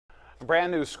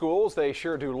Brand new schools, they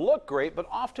sure do look great, but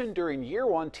often during year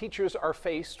one, teachers are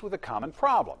faced with a common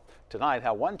problem. Tonight,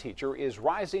 how one teacher is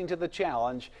rising to the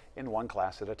challenge in one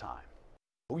class at a time.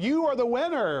 You are the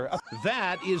winner.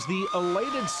 That is the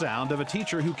elated sound of a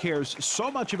teacher who cares so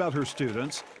much about her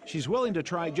students, she's willing to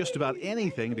try just about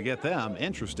anything to get them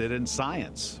interested in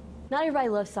science. Not everybody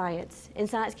loves science, and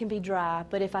science can be dry,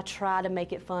 but if I try to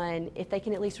make it fun, if they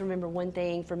can at least remember one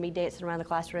thing from me dancing around the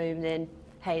classroom, then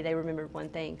hey, they remembered one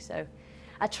thing, so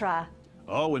I try.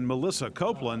 Oh, and Melissa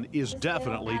Copeland is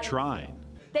definitely trying.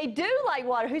 They do like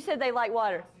water. Who said they like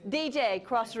water? DJ,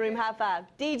 across the room, high five.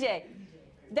 DJ,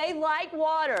 they like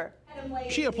water.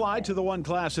 She applied to the One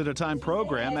Class at a Time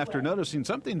program after noticing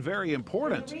something very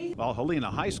important. While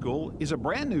Helena High School is a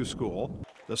brand new school,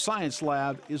 the science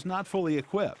lab is not fully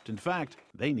equipped. In fact,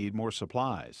 they need more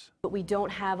supplies. But we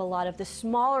don't have a lot of the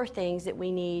smaller things that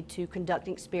we need to conduct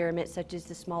experiments, such as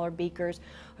the smaller beakers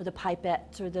or the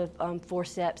pipettes or the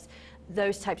forceps,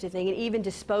 those types of things, and even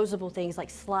disposable things like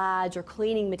slides or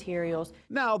cleaning materials.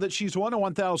 Now that she's won a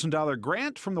 $1,000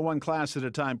 grant from the One Class at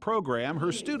a Time program,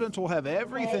 her students will have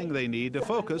everything they need to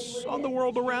focus on the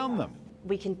world around them.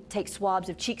 We can take swabs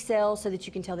of cheek cells so that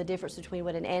you can tell the difference between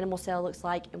what an animal cell looks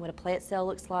like and what a plant cell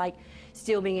looks like,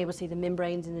 still being able to see the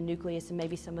membranes and the nucleus and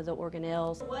maybe some of the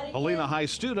organelles. Helena High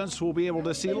students will be able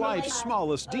to see life's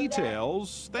smallest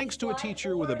details thanks to a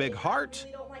teacher with a big heart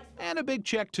and a big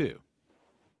check too.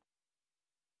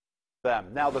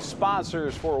 Now the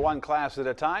sponsors for One Class at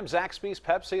a Time, Zaxby's,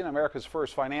 Pepsi, and America's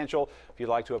First Financial. If you'd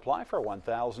like to apply for a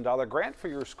 $1,000 grant for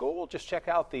your school, just check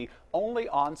out the Only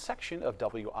On section of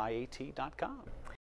WIAT.com.